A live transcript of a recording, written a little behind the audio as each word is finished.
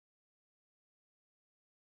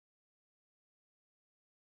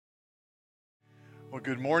Well,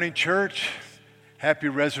 good morning, church. Happy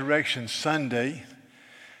Resurrection Sunday.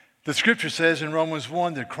 The scripture says in Romans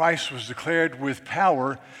 1 that Christ was declared with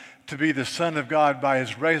power to be the Son of God by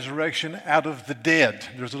his resurrection out of the dead.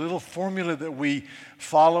 There's a little formula that we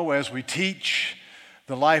follow as we teach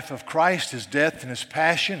the life of Christ, his death and his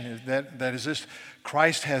passion. That is this: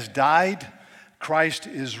 Christ has died, Christ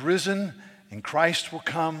is risen, and Christ will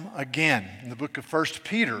come again. In the book of 1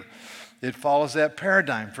 Peter, it follows that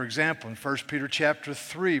paradigm. For example, in 1 Peter chapter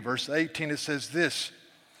 3, verse 18, it says this: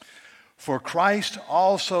 "For Christ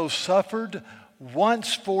also suffered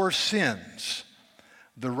once for sins,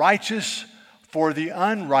 the righteous for the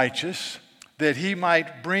unrighteous, that he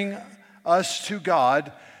might bring us to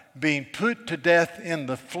God, being put to death in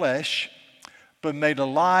the flesh, but made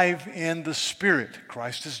alive in the Spirit."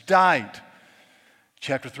 Christ has died.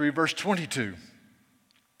 Chapter 3, verse 22.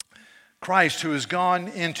 "Christ, who has gone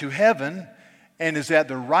into heaven and is at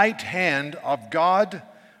the right hand of God,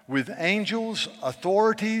 with angels,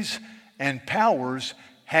 authorities, and powers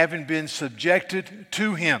having been subjected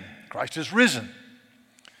to him." Christ is risen.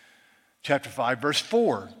 Chapter 5, verse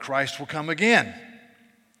 4. "Christ will come again.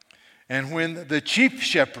 And when the chief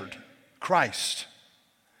shepherd, Christ,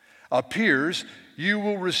 appears, you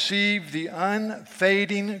will receive the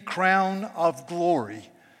unfading crown of glory."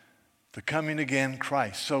 The coming again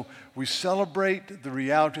Christ. So we celebrate the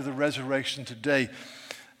reality of the resurrection today.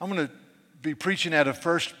 I'm going to be preaching out of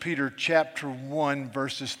 1 Peter chapter 1,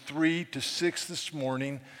 verses 3 to 6 this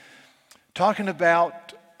morning, talking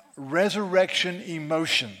about resurrection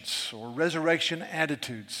emotions or resurrection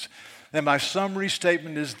attitudes. And my summary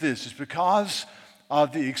statement is this: it's because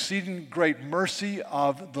of the exceeding great mercy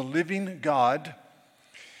of the living God,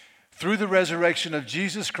 through the resurrection of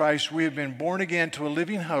Jesus Christ, we have been born again to a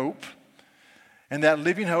living hope. And that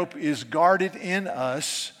living hope is guarded in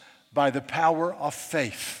us by the power of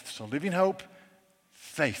faith. So living hope,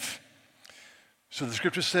 faith. So the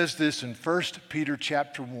scripture says this in 1 Peter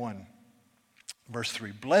chapter 1, verse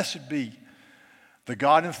 3. "Blessed be the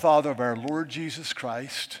God and Father of our Lord Jesus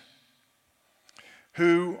Christ,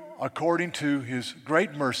 who, according to his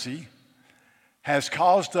great mercy, has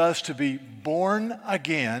caused us to be born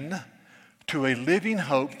again to a living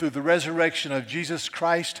hope through the resurrection of Jesus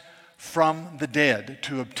Christ from the dead,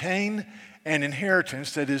 to obtain an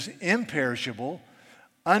inheritance that is imperishable,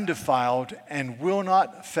 undefiled, and will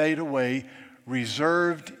not fade away,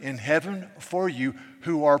 reserved in heaven for you,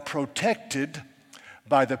 who are protected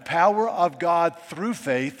by the power of God through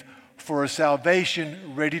faith for a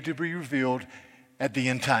salvation ready to be revealed at the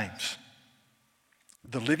end times."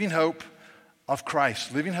 The living hope of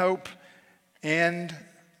Christ, living hope, and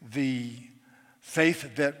the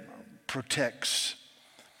faith that protects.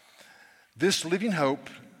 This living hope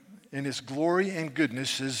in its glory and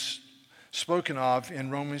goodness is spoken of in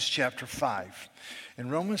Romans chapter 5. In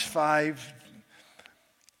Romans 5,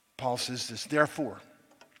 Paul says this: "Therefore,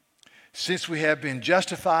 since we have been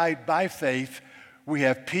justified by faith, we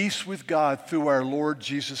have peace with God through our Lord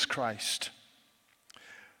Jesus Christ.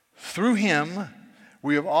 Through him,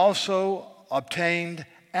 we have also obtained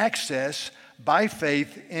access by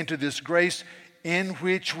faith into this grace in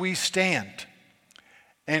which we stand.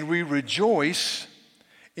 And we rejoice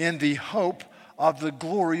in the hope of the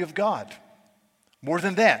glory of God." More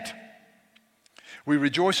than that, we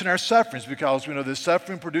rejoice in our sufferings because we know that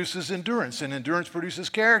suffering produces endurance, and endurance produces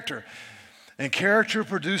character, and character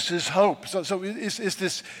produces hope. So it's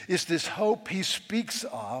this hope he speaks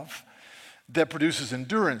of that produces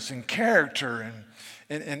endurance and character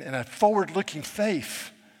and a forward-looking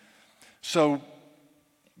faith. So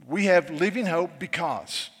we have living hope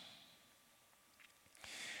because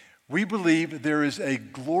we believe there is a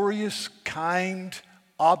glorious, kind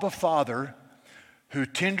Abba Father who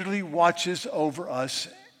tenderly watches over us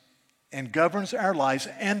and governs our lives,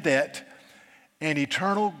 and that an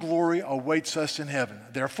eternal glory awaits us in heaven.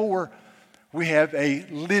 Therefore, we have a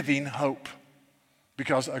living hope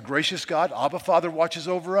because a gracious God, Abba Father, watches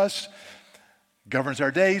over us, governs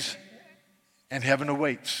our days, and heaven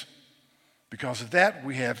awaits. Because of that,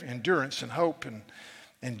 we have endurance and hope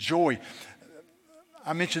and joy.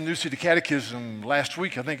 I mentioned New City Catechism last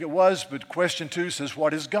week, I think it was, but question 2 says,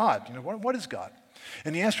 what is God? What is God?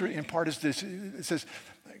 And the answer in part is this. It says,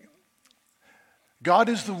 God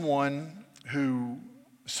is the one who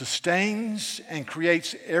sustains and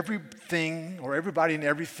creates everything or everybody and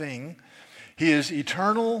everything. He is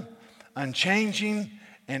eternal, unchanging,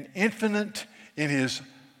 and infinite in his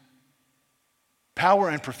power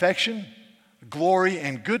and perfection, glory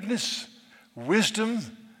and goodness,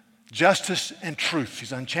 wisdom, justice, and truth.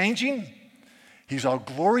 He's unchanging, he's all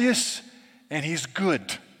glorious, and he's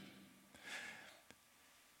good.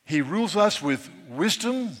 He rules us with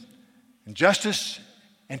wisdom and justice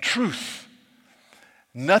and truth.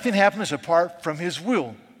 Nothing happens apart from his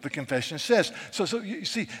will, the confession says. So you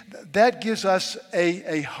see, that gives us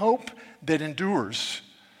a hope that endures.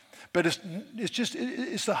 But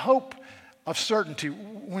it's the hope of certainty.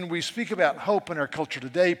 When we speak about hope in our culture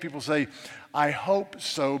today, people say, I hope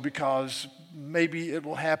so because maybe it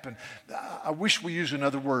will happen. I wish we used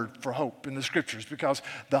another word for hope in the scriptures, because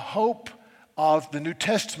the hope of the New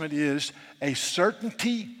Testament is a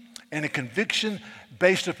certainty and a conviction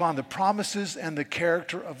based upon the promises and the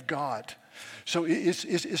character of God. So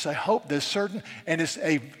it's a hope that's certain, and it's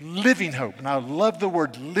a living hope. And I love the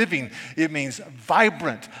word living. It means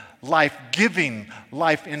vibrant, life-giving,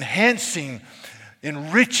 life-enhancing,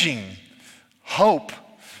 enriching hope.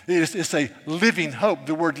 It's a living hope.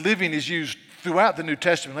 The word living is used throughout the New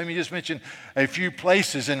Testament. Let me just mention a few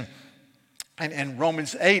places. In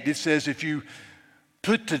Romans 8, it says, if you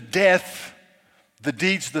put to death the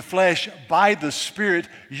deeds of the flesh by the Spirit,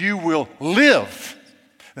 you will live.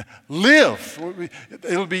 Live.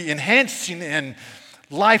 It'll be enhancing and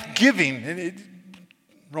life-giving.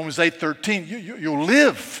 Romans 8:13, you'll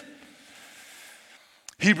live.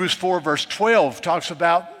 Hebrews 4 verse 12 talks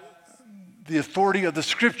about the authority of the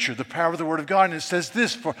Scripture, the power of the Word of God. And it says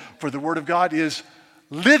this, for the Word of God is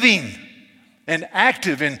living and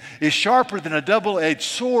active and is sharper than a double-edged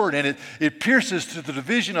sword, and it pierces to the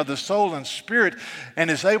division of the soul and spirit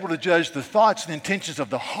and is able to judge the thoughts and intentions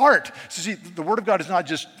of the heart. So see, the Word of God is not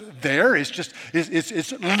just there,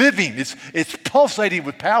 it's living, it's pulsating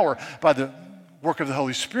with power by the work of the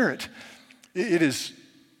Holy Spirit. It is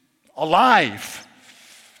alive.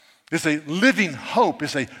 It's a living hope.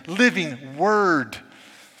 It's a living word.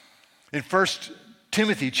 In 1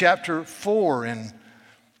 Timothy chapter 4 and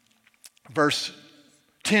verse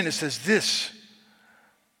 10, it says this.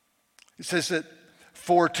 It says that,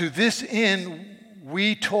 for to this end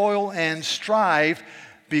we toil and strive,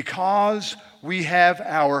 because we have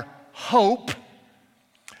our hope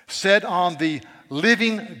set on the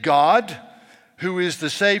living God, who is the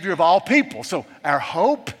Savior of all people. So our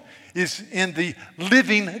hope is in the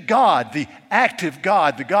living God, the active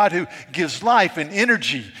God, the God who gives life and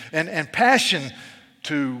energy and passion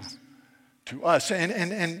to us.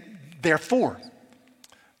 And therefore,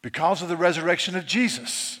 because of the resurrection of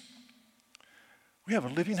Jesus, we have a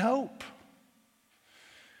living hope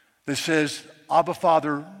that says, Abba,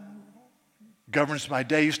 Father, governs my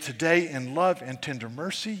days today in love and tender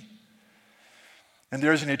mercy, and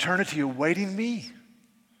there is an eternity awaiting me.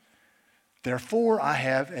 Therefore, I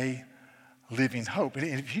have a living hope. And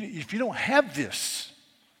if you don't have this,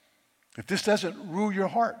 if this doesn't rule your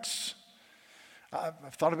hearts,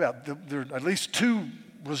 I've thought about there are at least two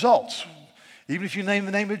results. Even if you name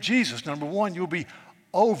the name of Jesus, number one, you'll be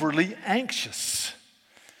overly anxious.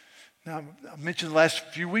 Now, I mentioned the last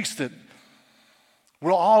few weeks that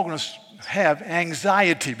we're all going to have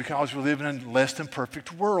anxiety because we're living in a less than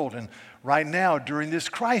perfect world. And right now, during this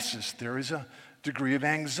crisis, there is a degree of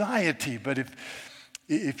anxiety. But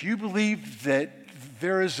if you believe that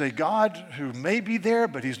there is a God who may be there,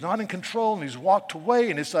 but he's not in control and he's walked away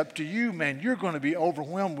and it's up to you, man, you're going to be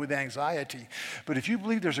overwhelmed with anxiety. But if you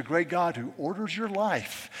believe there's a great God who orders your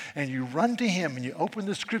life and you run to him and you open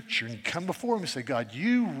the scripture and you come before him and say, God,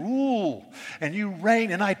 you rule and you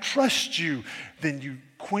reign and I trust you, then you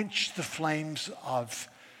quench the flames of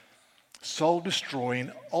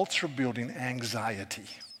soul-destroying, ulcer-building anxiety.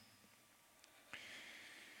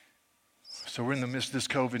 So we're in the midst of this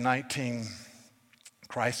COVID-19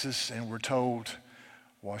 crisis, and we're told,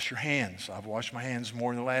 wash your hands. I've washed my hands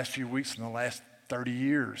more in the last few weeks than the last 30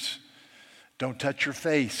 years. Don't touch your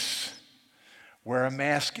face. Wear a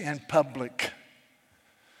mask in public.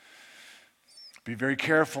 Be very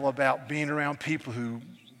careful about being around people who,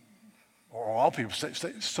 or all people,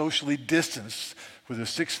 stay socially distanced, whether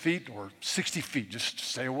 6 feet or 60 feet. Just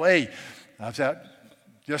stay away. I was out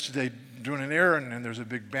yesterday doing an errand, and there's a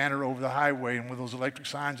big banner over the highway, and with those electric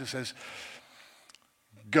signs that says,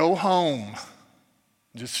 go home,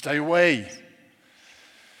 just stay away.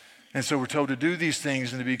 And so we're told to do these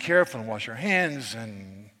things and to be careful and wash our hands.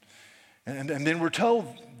 And then we're told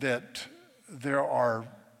that there are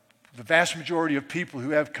the vast majority of people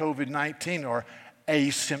who have COVID-19 are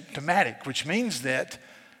asymptomatic, which means that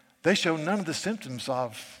they show none of the symptoms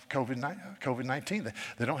of COVID-19.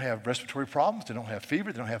 They don't have respiratory problems. They don't have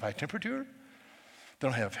fever. They don't have high temperature. They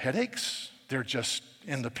don't have headaches. They're just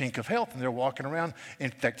in the pink of health, and they're walking around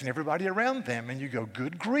infecting everybody around them. And you go,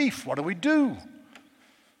 good grief, what do we do?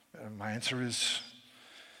 And my answer is,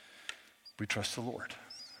 we trust the Lord.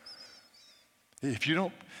 If you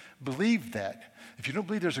don't believe that, if you don't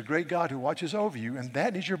believe there's a great God who watches over you, and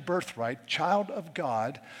that is your birthright, child of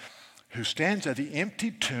God, who stands at the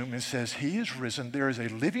empty tomb and says, he is risen. There is a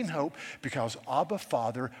living hope because Abba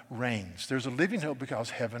Father reigns. There's a living hope because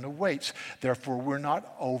heaven awaits. Therefore, we're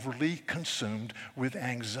not overly consumed with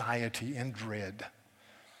anxiety and dread.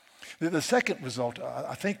 The second result,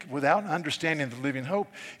 I think, without understanding the living hope,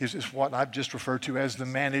 is what I've just referred to as the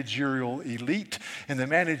managerial elite. And the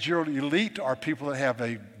managerial elite are people that have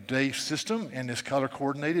a day system and it's color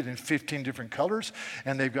coordinated in 15 different colors.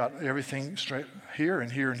 And they've got everything straight here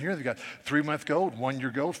and here and here. They've got 3-month goal, 1-year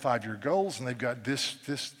goal, 5-year goals. And they've got this.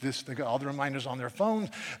 They've got all the reminders on their phones.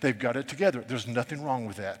 They've got it together. There's nothing wrong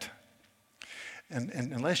with that. And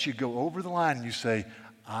unless you go over the line and you say,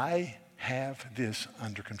 I have this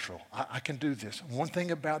under control. I can do this. One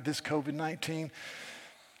thing about this COVID-19,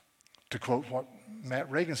 to quote what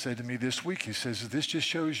Matt Reagan said to me this week, he says, this just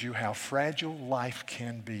shows you how fragile life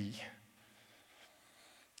can be.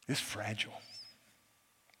 It's fragile.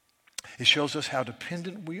 It shows us how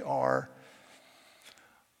dependent we are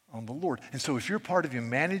on the Lord. And so if you're part of your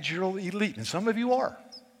managerial elite, and some of you are,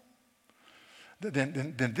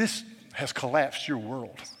 then this has collapsed your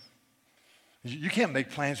world. You can't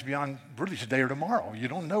make plans beyond really today or tomorrow. You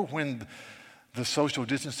don't know when the social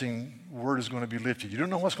distancing word is going to be lifted. You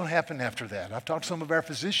don't know what's going to happen after that. I've talked to some of our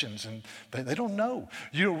physicians, and they don't know.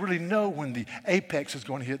 You don't really know when the apex is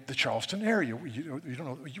going to hit the Charleston area. You don't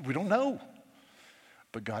know. We don't know,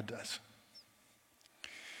 but God does.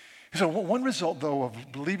 So one result, though,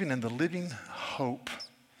 of believing in the living hope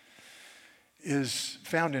is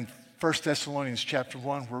found in 1 Thessalonians chapter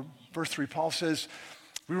 1, where verse 3, Paul says,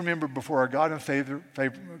 we remember before our God and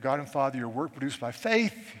Father your work produced by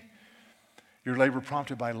faith, your labor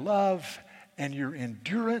prompted by love, and your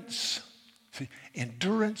endurance. See,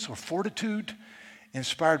 endurance or fortitude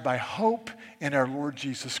inspired by hope in our Lord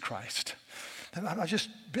Jesus Christ. And I've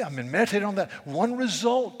been meditating on that. One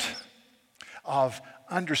result of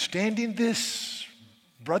understanding this,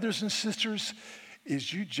 brothers and sisters,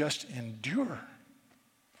 is you just endure.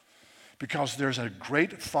 Because there's a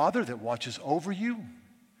great Father that watches over you,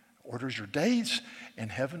 orders your days,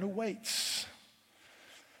 and heaven awaits.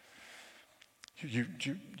 You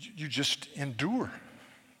just endure.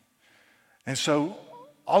 And so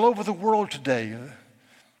all over the world today,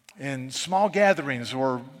 in small gatherings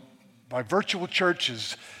or by virtual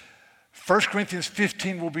churches, 1 Corinthians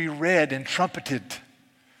 15 will be read and trumpeted.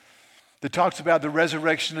 That talks about the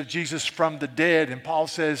resurrection of Jesus from the dead. And Paul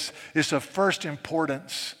says it's of first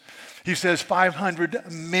importance. He says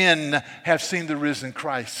 500 men have seen the risen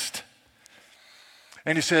Christ.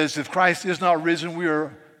 And he says, if Christ is not risen, we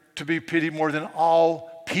are to be pitied more than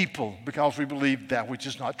all people because we believe that which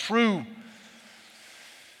is not true.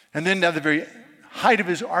 And then at the very height of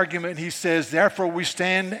his argument, he says, therefore we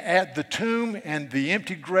stand at the tomb and the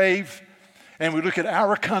empty grave, and we look at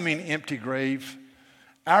our coming empty grave,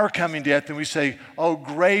 our coming death, and we say, oh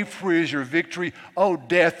grave, where is your victory? Oh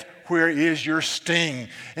death, where is your sting?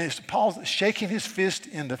 And Paul's shaking his fist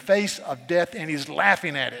in the face of death, and he's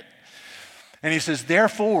laughing at it. And he says,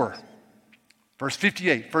 therefore, verse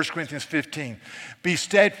 58, 1 Corinthians 15, be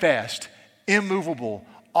steadfast, immovable,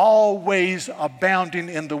 always abounding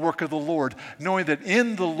in the work of the Lord, knowing that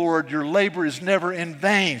in the Lord your labor is never in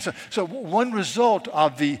vain. So one result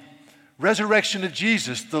of the resurrection of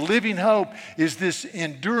Jesus, the living hope, is this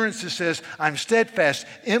endurance that says, I'm steadfast,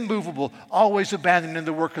 immovable, always abounding in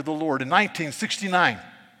the work of the Lord. In 1969,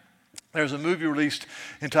 there was a movie released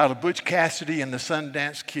entitled Butch Cassidy and the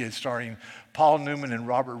Sundance Kid, starring Paul Newman and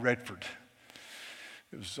Robert Redford.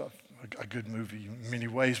 It was a good movie in many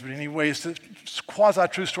ways, but anyway, it's a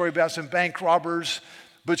quasi-true story about some bank robbers,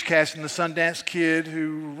 Butch Cassidy and the Sundance Kid,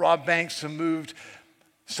 who robbed banks and moved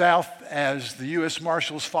south as the U.S.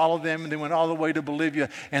 Marshals followed them, and they went all the way to Bolivia.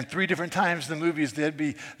 And 3 different times in the movies, they'd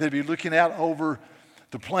be looking out over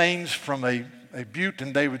the plains from a butte,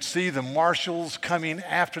 and they would see the marshals coming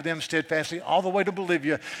after them steadfastly all the way to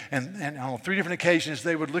Bolivia. And on 3 different occasions,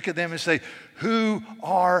 they would look at them and say, who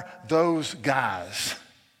are those guys?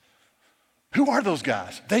 Who are those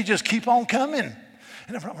guys? They just keep on coming.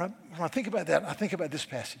 And when I think about that, I think about this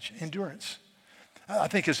passage, endurance. I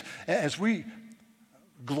think as we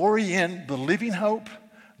glory in the living hope,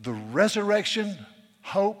 the resurrection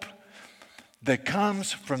hope that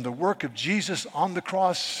comes from the work of Jesus on the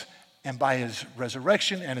cross and by his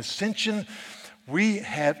resurrection and ascension, we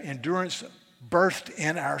have endurance birthed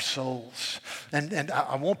in our souls. And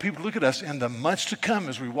I want people to look at us in the months to come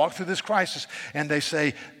as we walk through this crisis, and they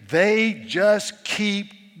say, they just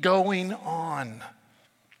keep going on.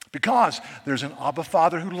 Because there's an Abba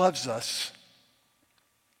Father who loves us.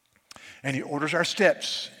 And he orders our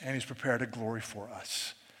steps, and he's prepared a glory for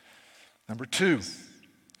us. Number 2,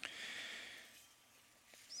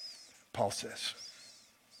 Paul says,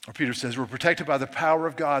 or Peter says, we're protected by the power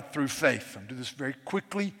of God through faith. I'm going to do this very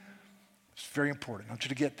quickly. It's very important. I want you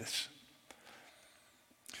to get this.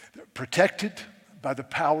 Protected by the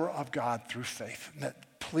power of God through faith. Now,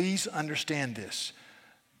 please understand this.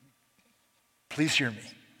 Please hear me.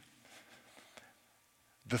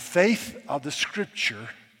 The faith of the Scripture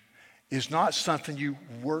is not something you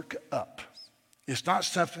work up. It's not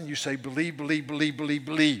something you say, believe,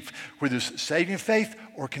 whether it's saving faith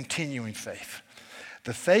or continuing faith.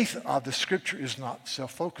 The faith of the Scripture is not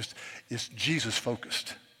self-focused. It's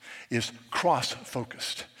Jesus-focused. It's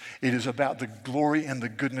cross-focused. It is about the glory and the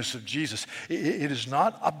goodness of Jesus. It is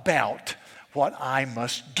not about what I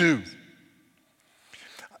must do.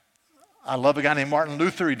 I love a guy named Martin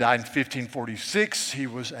Luther. He died in 1546. He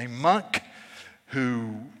was a monk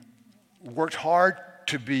who worked hard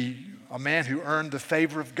to be a man who earned the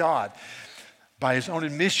favor of God. By his own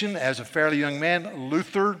admission, as a fairly young man,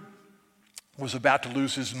 Luther was about to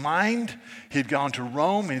lose his mind. He'd gone to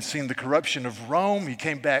Rome and seen the corruption of Rome. He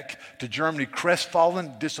came back to Germany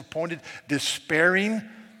crestfallen, disappointed, despairing.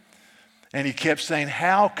 And he kept saying,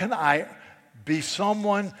 how can I be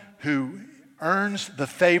someone who earns the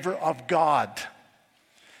favor of God?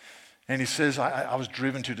 And he says, I was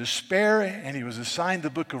driven to despair, and he was assigned the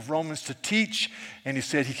book of Romans to teach, and he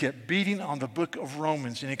said he kept beating on the book of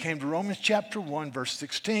Romans. And he came to Romans chapter 1, verse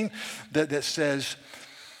 16, that says,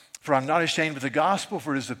 for I'm not ashamed of the gospel,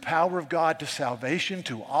 for it is the power of God to salvation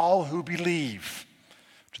to all who believe,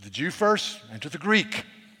 to the Jew first and to the Greek.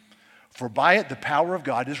 For by it the power of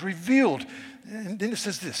God is revealed. And then it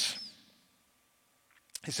says this.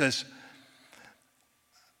 It says,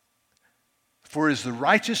 for as the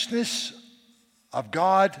righteousness of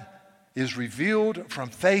God is revealed from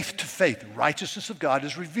faith to faith. The righteousness of God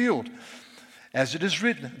is revealed. As it is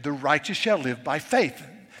written, the righteous shall live by faith.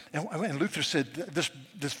 And Luther said,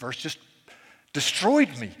 this verse just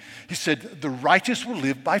destroyed me. He said, the righteous will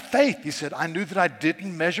live by faith. He said, I knew that I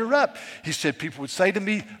didn't measure up. He said, people would say to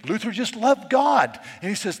me, Luther, just love God. And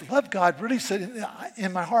he says, love God? Really? He said,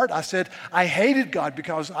 in my heart, I said, I hated God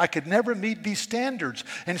because I could never meet these standards.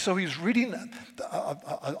 And so he was reading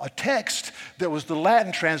a text that was the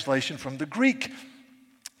Latin translation from the Greek.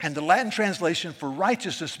 And the Latin translation for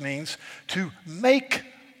righteousness means to make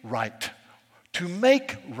right. To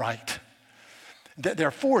make right.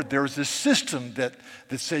 Therefore, there was this system that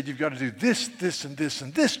said you've got to do this, this, and this,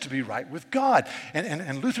 and this to be right with God.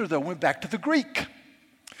 And Luther, though, went back to the Greek.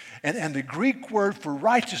 And the Greek word for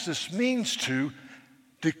righteousness means to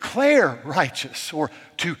declare righteous or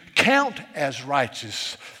to count as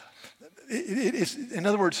righteous. In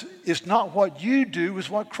other words, it's not what you do, it's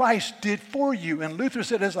what Christ did for you. And Luther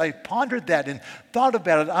said, as I pondered that and thought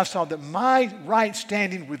about it, I saw that my right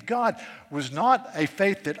standing with God was not a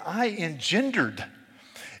faith that I engendered.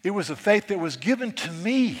 It was a faith that was given to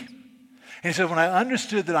me. And he said, when I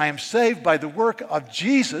understood that I am saved by the work of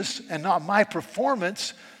Jesus and not my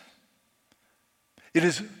performance,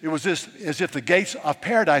 it was this, as if the gates of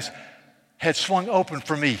paradise had swung open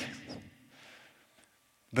for me.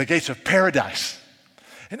 The gates of paradise.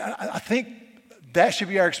 And I think that should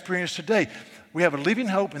be our experience today. We have a living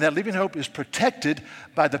hope, and that living hope is protected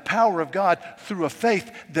by the power of God through a faith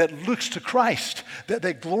that looks to Christ,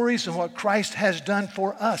 that glories in what Christ has done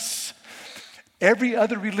for us. Every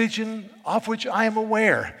other religion of which I am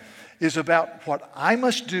aware is about what I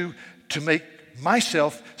must do to make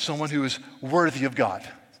myself someone who is worthy of God.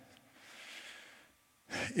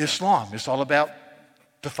 Islam is all about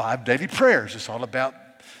the 5 daily prayers. It's all about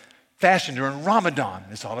fasting during Ramadan.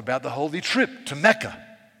 It's all about the holy trip to Mecca.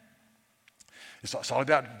 It's all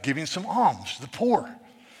about giving some alms to the poor.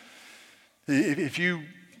 If you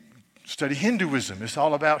study Hinduism, it's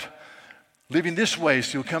all about living this way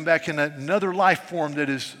so you'll come back in another life form that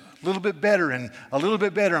is a little bit better and a little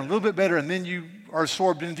bit better and a little bit better, and then you are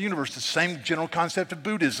absorbed into the universe. The same general concept of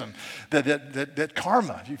Buddhism, that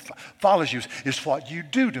karma follows you. It's what you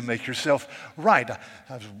do to make yourself right.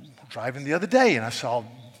 I was driving the other day and I saw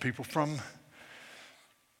people from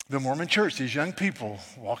the Mormon church, these young people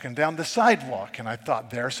walking down the sidewalk, and I thought,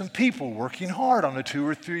 there are some people working hard on a 2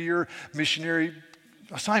 or 3 year missionary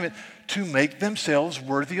assignment to make themselves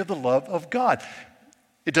worthy of the love of God.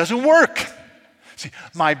 It doesn't work. See,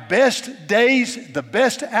 my best days, the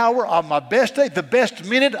best hour of my best day, the best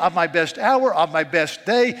minute of my best hour of my best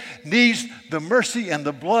day needs the mercy and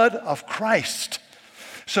the blood of Christ.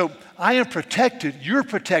 So I am protected, you're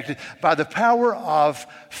protected by the power of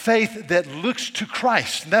faith that looks to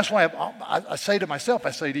Christ. And that's why I say to myself,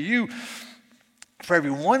 I say to you, For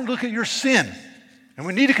every one look at your sin, and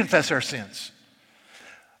we need to confess our sins,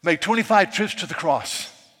 make 25 trips to the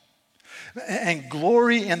cross and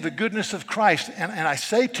glory in the goodness of Christ. And I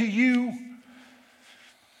say to you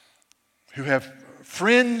who have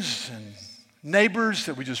friends and neighbors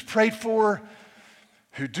that we just prayed for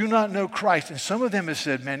who do not know Christ, and some of them have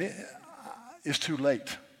said, man, it's too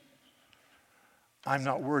late. I'm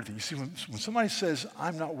not worthy. You see, when somebody says,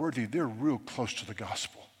 I'm not worthy, they're real close to the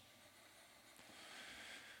gospel.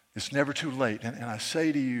 It's never too late. And I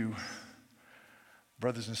say to you,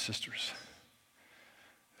 brothers and sisters,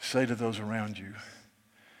 say to those around you,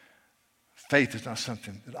 faith is not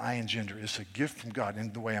something that I engender. It's a gift from God.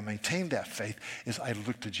 And the way I maintain that faith is I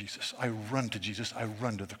look to Jesus. I run to Jesus. I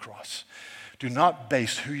run to the cross. Do not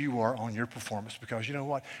base who you are on your performance, because you know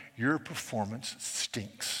what? Your performance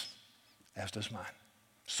stinks, as does mine,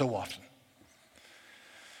 so often.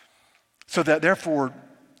 So that therefore,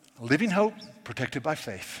 living hope protected by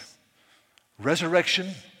faith.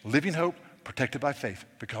 Resurrection, living hope protected by faith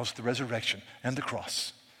because of the resurrection and the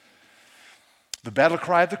cross. The battle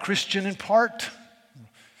cry of the Christian in part,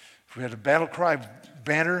 if we had a battle cry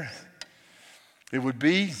banner, it would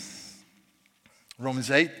be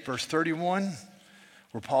Romans 8, verse 31,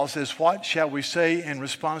 where Paul says, what shall we say in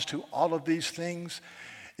response to all of these things?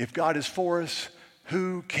 If God is for us,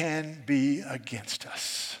 who can be against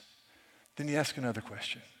us? Then you ask another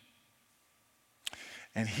question.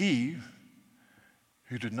 And he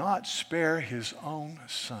who did not spare his own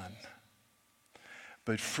son,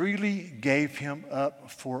 but freely gave him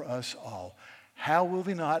up for us all, how will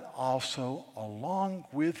he not also, along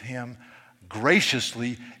with him,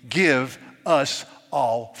 graciously give us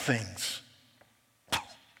all things?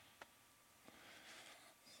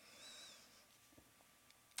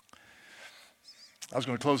 I was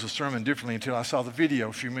going to close the sermon differently until I saw the video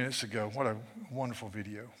a few minutes ago. What a wonderful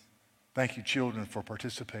video. Thank you, children, for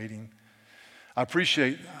participating. I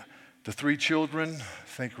appreciate the 3 children. I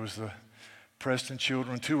think it was the Preston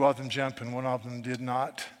children. 2 of them jumped and 1 of them did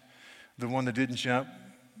not. The one that didn't jump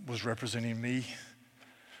was representing me.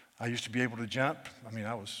 I used to be able to jump. I mean,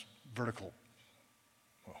 I was vertical.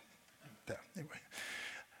 Well, anyway.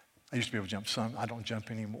 I used to be able to jump some. I don't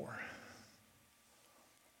jump anymore.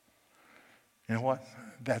 You know what?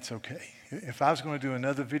 That's okay. If I was going to do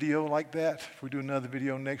another video like that, if we do another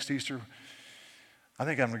video next Easter, I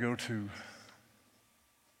think I'm going to go to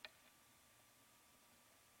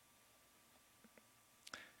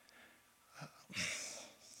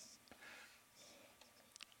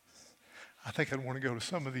I think I'd want to go to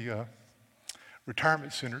some of the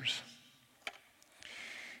retirement centers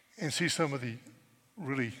and see some of the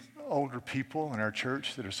really older people in our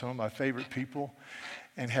church that are some of my favorite people,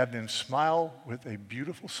 and have them smile with a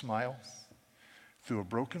beautiful smile through a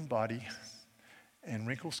broken body and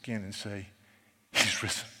wrinkled skin and say, he's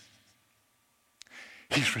risen.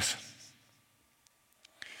 He's risen.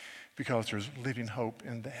 Because there's living hope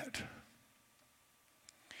in that.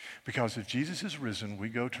 Because if Jesus is risen, we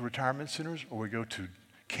go to retirement centers, or we go to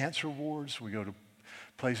cancer wards, we go to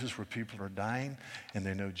places where people are dying and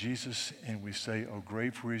they know Jesus, and we say, "O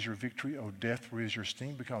grave, where is your victory? O death, where is your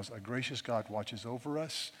sting?" Because a gracious God watches over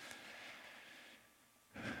us,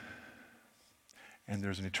 and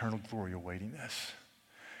there's an eternal glory awaiting us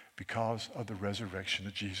because of the resurrection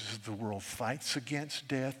of Jesus. The world fights against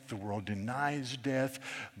death. The world denies death.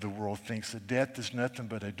 The world thinks that death is nothing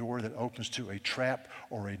but a door that opens to a trap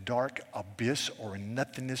or a dark abyss or a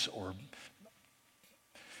nothingness.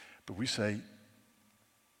 But we say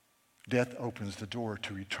death opens the door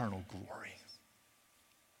to eternal glory.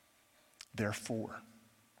 Therefore,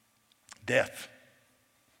 death,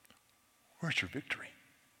 where's your victory?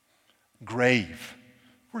 Grave,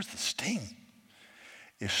 where's the sting?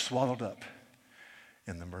 Is swallowed up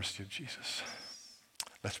in the mercy of Jesus.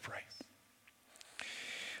 Let's pray.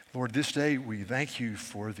 Lord, this day we thank you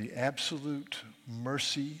for the absolute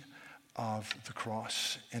mercy of the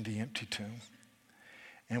cross and the empty tomb.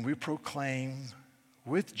 And we proclaim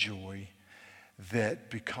with joy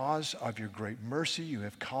that because of your great mercy, you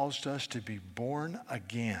have caused us to be born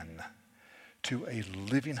again to a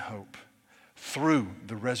living hope through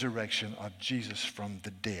the resurrection of Jesus from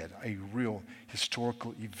the dead, a real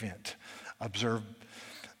historical event.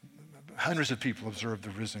 Hundreds of people observed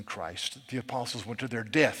the risen Christ. The apostles went to their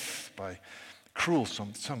death by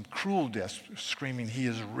some cruel death, screaming, "He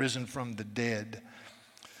is risen from the dead."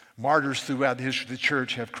 Martyrs throughout the history of the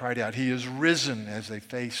church have cried out, "He is risen," as they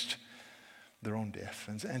faced their own death.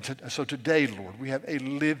 So today, Lord, we have a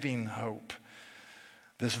living hope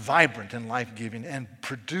that's vibrant and life-giving and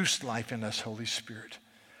produce life in us, Holy Spirit.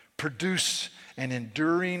 produce an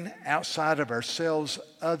enduring, outside of ourselves,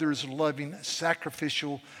 others-loving,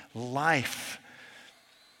 sacrificial life.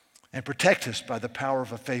 And protect us by the power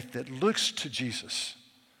of a faith that looks to Jesus,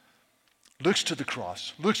 looks to the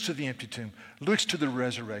cross, looks to the empty tomb, looks to the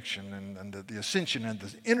resurrection and the ascension and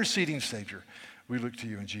the interceding Savior. We look to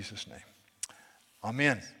you in Jesus' name.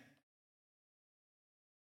 Amen.